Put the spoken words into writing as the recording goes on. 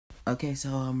Okay, so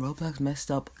Roblox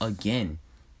messed up again,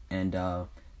 and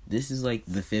this is like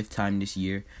the 5th time this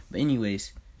year. But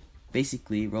anyways,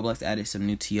 basically Roblox added some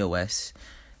new TOS,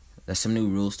 some new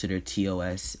rules to their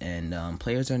TOS, and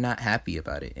players are not happy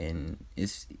about it, and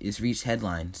it's reached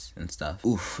headlines and stuff.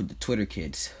 Oof, the Twitter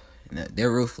kids,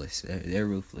 they're ruthless. They're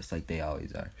ruthless like they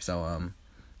always are. So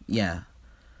yeah.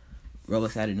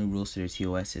 Roblox added new rules to their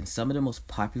TOS, and some of the most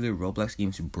popular Roblox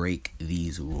games break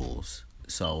these rules.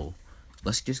 So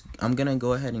I'm gonna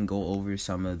go ahead and go over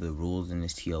some of the rules in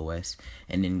this TOS,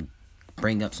 and then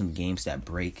bring up some games that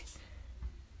break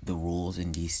the rules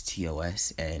in these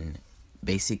TOS. And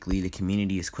basically the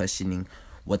community is questioning,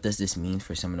 what does this mean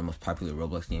for some of the most popular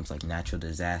Roblox games like Natural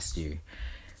Disaster,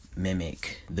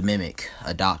 The Mimic,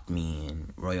 Adopt Me,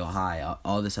 and Royal High,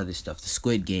 all this other stuff, the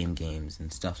Squid Game games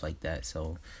and stuff like that.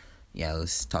 So yeah,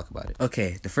 let's talk about it.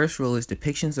 Okay, the first rule is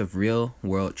depictions of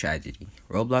real-world tragedy.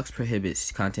 Roblox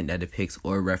prohibits content that depicts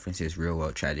or references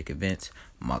real-world tragic events,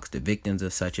 mocks the victims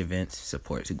of such events,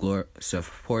 supports,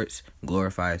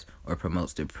 glorifies, or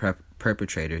promotes the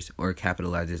perpetrators, or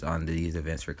capitalizes on these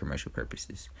events for commercial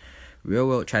purposes.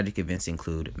 Real-world tragic events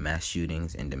include mass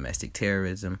shootings and domestic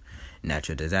terrorism,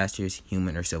 natural disasters,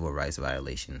 human or civil rights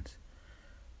violations.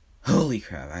 Holy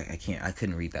crap, I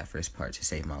couldn't read that first part to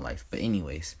save my life. But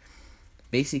anyways,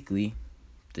 basically,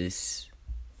 this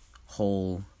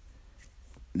rule,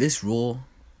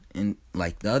 and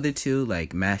like the other two,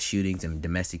 like mass shootings and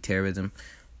domestic terrorism,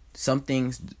 some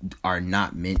things are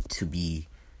not meant to be,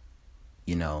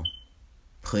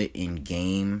 put in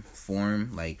game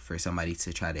form, like for somebody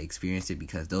to try to experience it,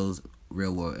 because those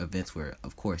real world events were,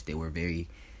 of course, they were very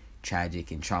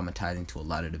tragic and traumatizing to a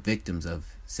lot of the victims of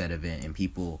said event, and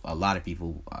a lot of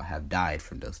people have died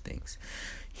from those things.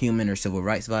 Human or civil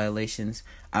rights violations,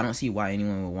 I don't see why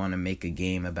anyone would want to make a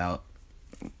game about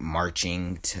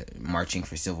marching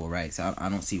for civil rights. I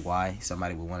don't see why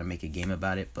somebody would want to make a game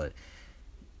about it. But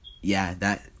yeah,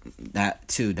 that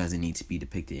too doesn't need to be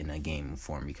depicted in a game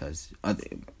form, because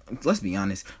let's be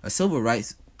honest, a civil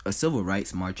rights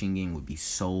marching game would be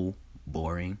so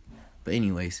boring. But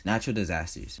anyways, natural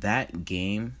disasters. That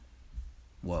game,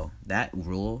 that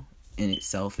rule in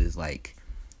itself is like,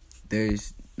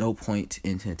 there's no point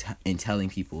in telling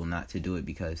people not to do it,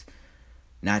 because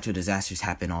natural disasters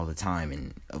happen all the time.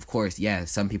 And of course, yeah,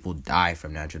 some people die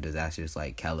from natural disasters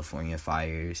like California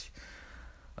fires,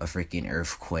 a freaking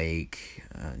earthquake,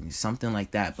 something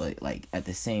like that. But like at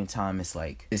the same time, it's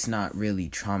like, it's not really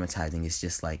traumatizing. It's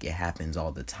just like, it happens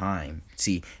all the time.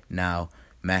 See, now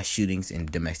mass shootings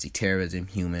and domestic terrorism,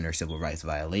 human or civil rights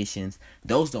violations,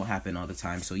 those don't happen all the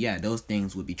time. So yeah, those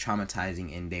things would be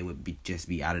traumatizing, and they would just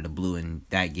be out of the blue, and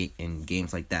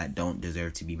games like that don't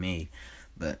deserve to be made.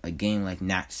 But a game like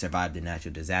Survive the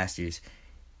Natural Disasters,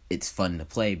 it's fun to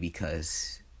play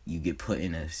because you get put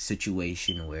in a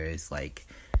situation where it's like,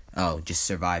 oh, just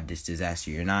survive this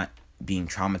disaster. You're not being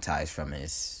traumatized from it.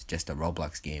 It's just a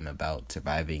Roblox game about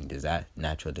surviving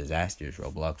natural disasters.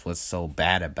 Roblox, what's so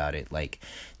bad about it? Like,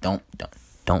 don't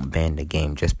ban the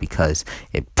game just because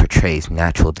it portrays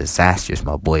natural disasters,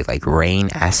 my boy. Like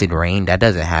acid rain, that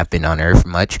doesn't happen on Earth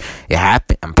much.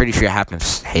 I'm pretty sure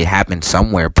it happens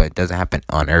somewhere, but it doesn't happen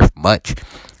on Earth much.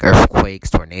 Earthquakes,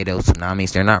 tornadoes,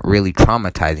 tsunamis, they're not really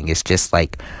traumatizing. It's just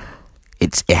like,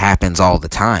 it happens all the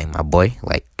time, my boy.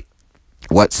 Like,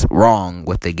 what's wrong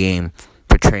with the game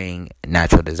portraying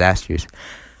natural disasters?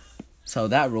 So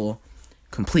that rule,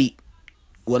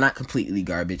 not completely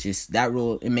garbage. That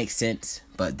rule, it makes sense,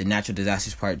 but the natural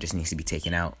disasters part just needs to be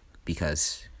taken out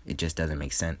because it just doesn't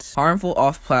make sense. Harmful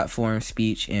off-platform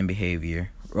speech and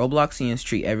behavior. Robloxians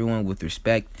treat everyone with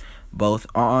respect, both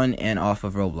on and off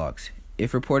of Roblox.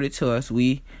 If reported to us,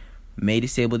 we may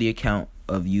disable the account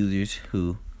of users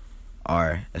who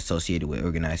are associated with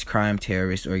organized crime,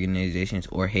 terrorist organizations,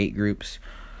 or hate groups,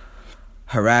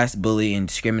 harass, bully, and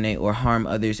discriminate or harm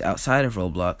others outside of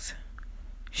Roblox,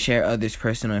 share others'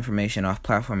 personal information off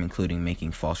platform, including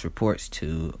making false reports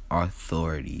to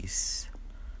authorities.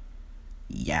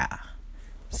 Yeah.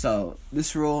 So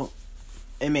this rule,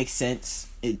 it makes sense.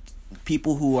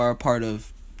 People who are a part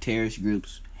of terrorist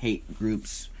groups, hate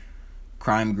groups,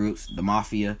 crime groups, the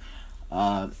mafia,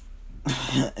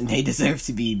 they deserve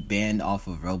to be banned off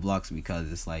of Roblox,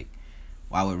 because it's like,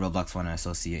 why would Roblox want to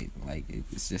associate? Like,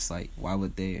 it's just like, why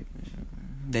would they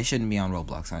shouldn't be on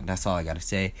Roblox. That's all I gotta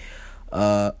say.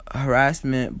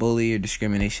 Harassment, bully, or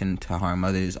discrimination to harm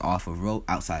others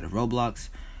outside of Roblox.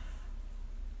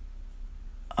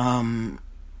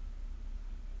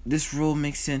 This rule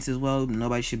makes sense as well.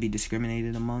 Nobody should be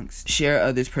discriminated amongst. Share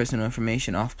others' personal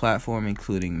information off platform,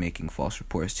 including making false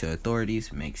reports to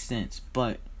authorities, makes sense.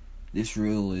 But this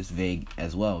rule is vague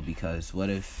as well, because what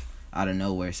if out of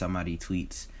nowhere somebody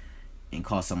tweets and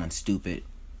calls someone stupid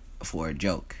for a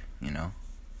joke,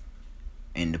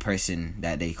 and the person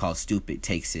that they call stupid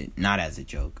takes it not as a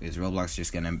joke? Is Roblox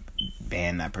just gonna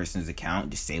ban that person's account,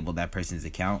 disable that person's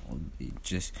account?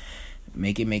 Just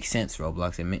make it make sense,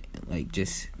 Roblox, and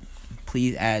just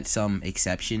please add some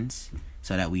exceptions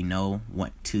so that we know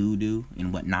what to do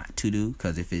and what not to do.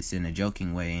 Because if it's in a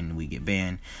joking way and we get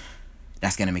banned,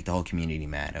 that's going to make the whole community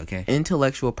mad, okay?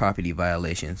 Intellectual property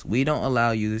violations. We don't allow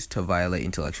users to violate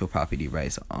intellectual property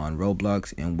rights on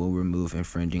Roblox and will remove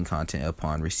infringing content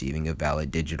upon receiving a valid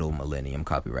Digital Millennium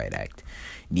Copyright Act,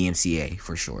 DMCA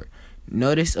for short.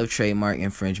 Notice of trademark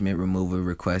infringement removal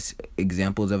requests.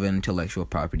 Examples of an intellectual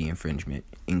property infringement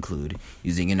include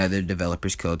using another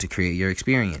developer's code to create your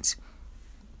experience.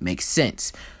 Makes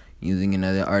sense. Using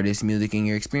another artist's music in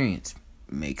your experience.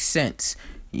 Makes sense.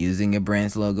 Using a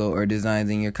brand's logo or designs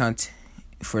in your content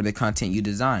for the content you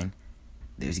design.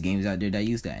 There's games out there that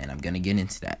use that, and I'm going to get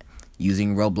into that.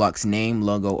 Using Roblox name,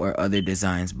 logo, or other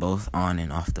designs both on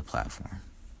and off the platform.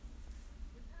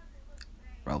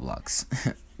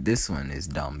 Roblox. This one is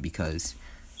dumb because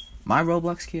my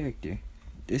Roblox character,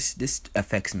 this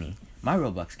affects me. My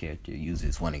Roblox character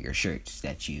uses one of your shirts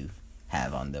that you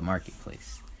have on the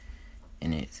marketplace.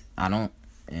 And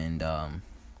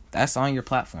that's on your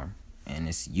platform. And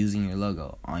it's using your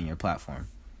logo on your platform,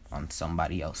 on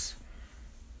somebody else.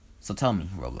 So tell me,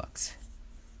 Roblox,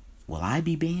 will I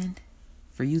be banned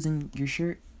for using your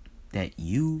shirt that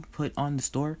you put on the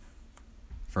store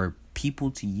for people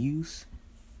to use?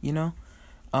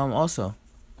 Also,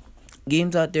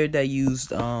 games out there that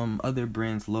used other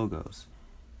brands' logos.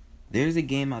 There's a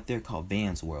game out there called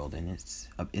Vans World, and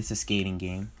it's a skating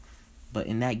game. But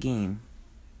in that game,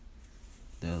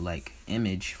 the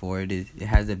image for it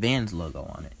has a Vans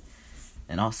logo on it,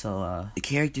 and also the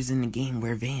characters in the game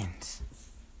wear Vans,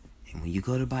 and when you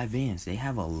go to buy Vans, they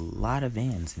have a lot of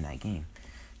Vans in that game.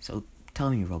 So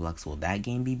tell me, Roblox, will that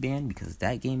game be banned? Because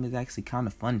that game is actually kind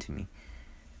of fun to me.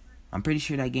 I'm pretty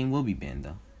sure that game will be banned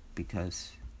though,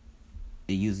 because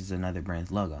it uses another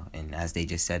brand's logo, and as they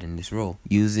just said in this rule,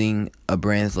 using a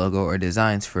brand's logo or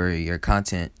designs for your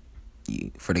content,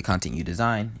 for the content you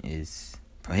design, is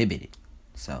prohibited.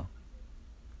 So,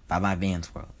 bye-bye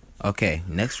Vans World. Okay,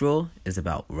 next rule is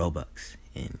about Robux.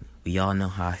 And we all know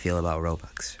how I feel about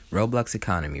Robux. Roblox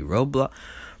economy.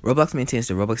 Roblox maintains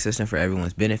the Robux system for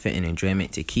everyone's benefit and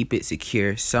enjoyment. To keep it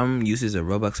secure, some uses of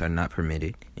Robux are not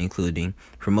permitted, including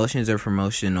promotions or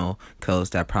promotional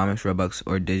codes that promise Robux,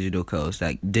 or digital goods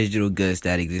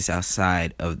that exist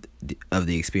outside of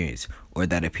the experience or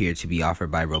that appear to be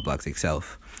offered by Roblox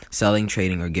itself. Selling,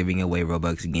 trading, or giving away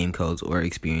Robux game codes or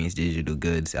experience digital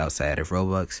goods outside of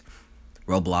Roblox.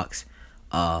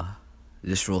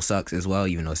 This rule sucks as well,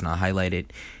 even though it's not highlighted.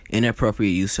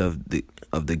 Inappropriate use of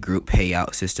the group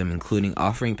payout system, including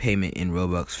offering payment in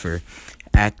Robux for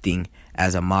acting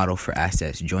as a model for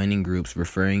assets, joining groups,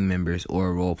 referring members,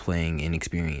 or role-playing in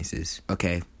experiences.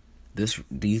 Okay,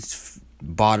 these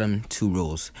bottom two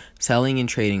rules: selling and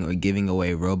trading or giving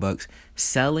away Robux.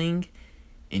 Selling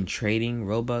and trading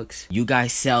Robux. You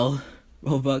guys sell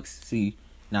Robux. See,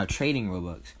 now trading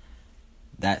Robux,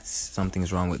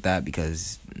 something's wrong with that,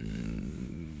 because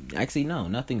actually no,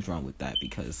 nothing's wrong with that,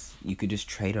 because you could just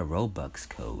trade a Robux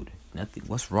code.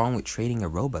 What's wrong with trading a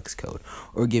Robux code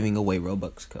or giving away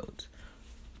Robux codes?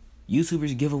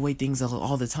 YouTubers give away things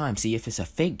all the time. See, if it's a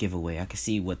fake giveaway, I can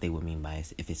see what they would mean by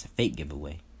if it's a fake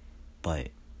giveaway. But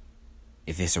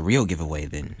if it's a real giveaway,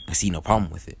 then I see no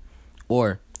problem with it.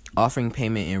 Or offering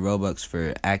payment in Robux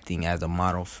for acting as a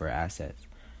model for assets.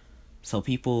 So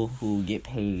people who get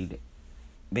paid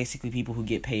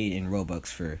in Robux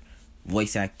for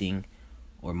voice acting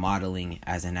or modeling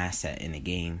as an asset in a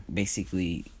game,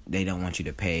 basically they don't want you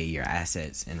to pay your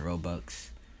assets in Robux,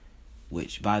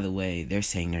 which, by the way, they're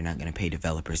saying they're not going to pay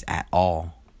developers at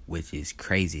all, which is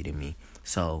crazy to me.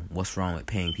 So what's wrong with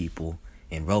paying people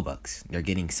in Robux? They're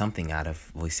getting something out of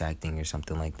voice acting or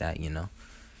something like that, It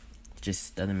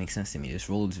just doesn't make sense to me. This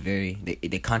rule is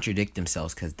they contradict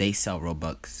themselves, because they sell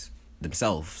Robux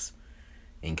themselves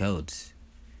in codes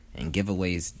and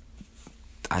giveaways.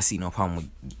 I see no problem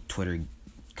with Twitter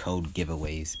code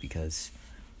giveaways, because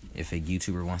if a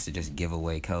YouTuber wants to just give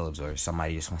away codes, or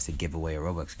somebody just wants to give away a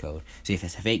Robux code, see, if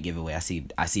it's a fake giveaway, I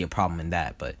see a problem in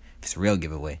that. But if it's a real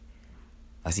giveaway,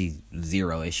 I see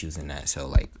zero issues in that.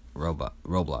 So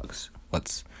Roblox,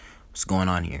 what's going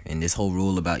on here? And this whole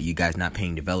rule about you guys not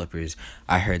paying developers,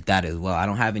 I heard that as well. I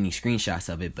don't have any screenshots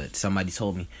of it, but somebody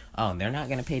told me, oh, they're not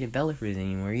gonna pay developers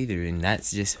anymore either. And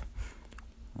that's just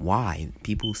why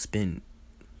people spend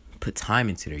put time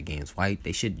into their games. Why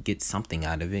they should get something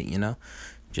out of it,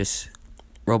 Just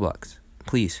Roblox,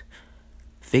 please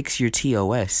fix your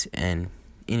TOS. And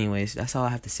anyways, that's all I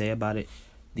have to say about it.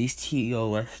 These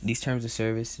these terms of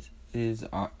service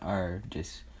are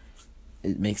just,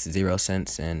 it makes 0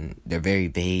 sense, and they're very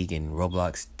vague, and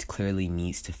Roblox clearly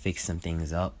needs to fix some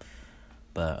things up.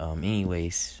 But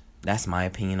anyways, that's my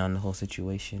opinion on the whole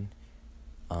situation.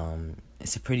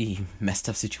 It's a pretty messed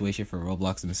up situation for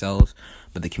Roblox themselves,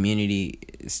 but the community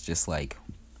is just like,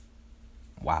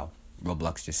 wow,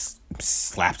 Roblox just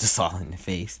slapped us all in the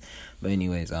face. But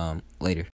anyways, later.